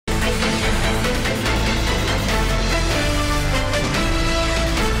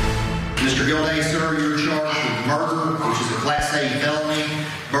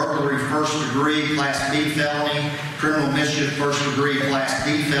degree Class B felony, criminal mischief first degree Class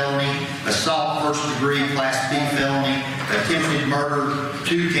D felony, assault first degree Class B felony, attempted murder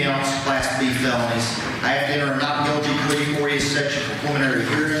 2 counts Class B felonies. I have to enter a not guilty plea for you section for preliminary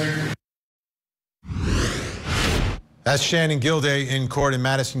hearing. That's Shannon Gilday in court in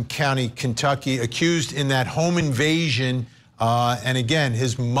Madison County, Kentucky, accused in that home invasion. And again,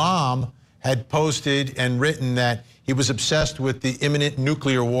 his mom had posted and written that he was obsessed with the imminent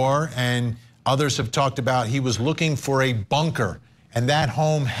nuclear war, and others have talked about he was looking for a bunker, and that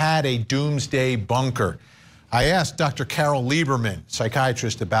home had a doomsday bunker. I asked Dr. Carol Lieberman,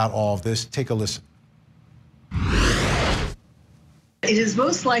 psychiatrist, about all of this. Take a listen. It is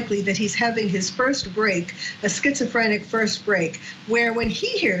most likely that he's having his first break, a schizophrenic first break, where when he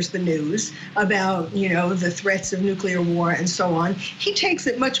hears the news about, the threats of nuclear war and so on, he takes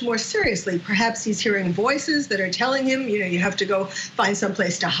it much more seriously. Perhaps he's hearing voices that are telling him, you have to go find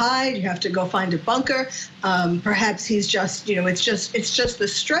someplace to hide, you have to go find a bunker. Perhaps he's just, it's just the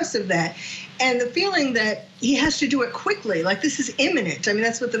stress of that. And the feeling that he has to do it quickly, like this is imminent. I mean,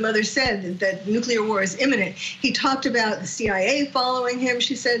 that's what the mother said, that nuclear war is imminent. He talked about the CIA following him,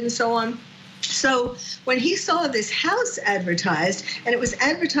 she said, and so on. So when he saw this house advertised, and it was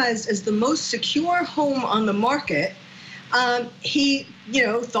advertised as the most secure home on the market, he,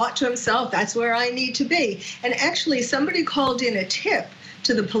 thought to himself, that's where I need to be. And actually, somebody called in a tip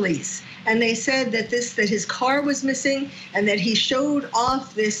to the police, and they said that his car was missing, and that he showed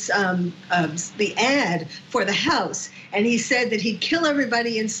off this the ad for the house, and he said that he'd kill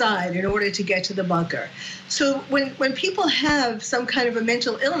everybody inside in order to get to the bunker. So when people have some kind of a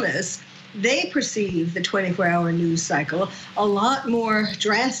mental illness, they perceive the 24-hour news cycle a lot more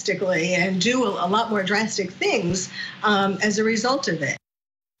drastically and do a lot more drastic things as a result of it.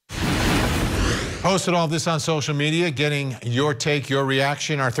 Posted all this on social media, getting your take, your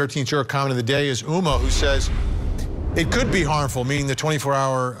reaction. Our 13th juror comment of the day is Uma, who says, it could be harmful, meaning the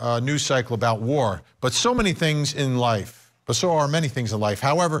 24-hour news cycle about war, but so many things in life, but so are many things in life.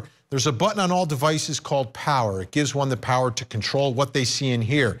 However, there's a button on all devices called power. It gives one the power to control what they see and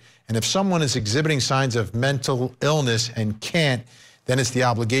hear. And if someone is exhibiting signs of mental illness and can't, then it's the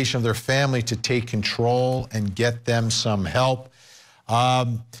obligation of their family to take control and get them some help.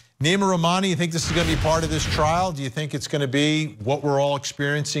 Nima Rahmani, you think this is going to be part of this trial? Do you think it's going to be what we're all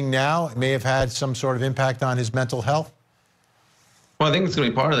experiencing now? It may have had some sort of impact on his mental health? Well, I think it's going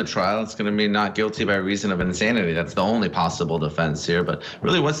to be part of the trial. It's going to be not guilty by reason of insanity. That's the only possible defense here. But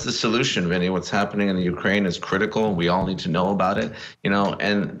really, what's the solution, Vinny? What's happening in the Ukraine is critical. We all need to know about it.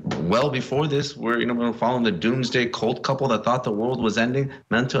 And well before this, we're following the doomsday cult couple that thought the world was ending.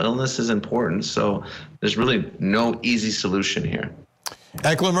 Mental illness is important. So there's really no easy solution here.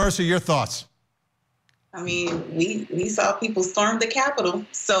 Eckler Mercer, your thoughts? I mean, we saw people storm the Capitol.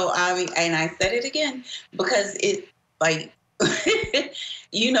 So, and I said it again, because it, like,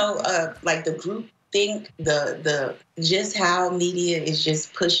 like the group think, the just how media is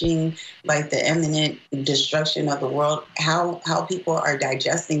just pushing, like, the imminent destruction of the world, how people are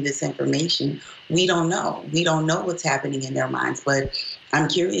digesting this information. We don't know. We don't know what's happening in their minds. But I'm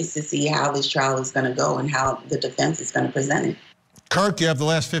curious to see how this trial is going to go and how the defense is going to present it. Kirk, you have the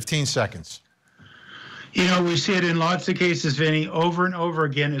last 15 seconds. We see it in lots of cases, Vinny, over and over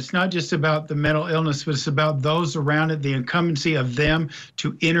again. It's not just about the mental illness, but it's about those around it, the incumbency of them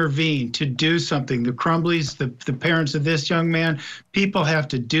to intervene, to do something. The Crumbleys, the parents of this young man, people have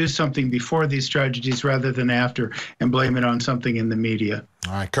to do something before these tragedies rather than after and blame it on something in the media.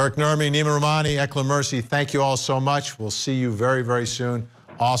 All right, Kirk Nurmi, Nima Rahmani, Eckler Mercy, thank you all so much. We'll see you very, very soon.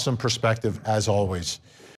 Awesome perspective, as always.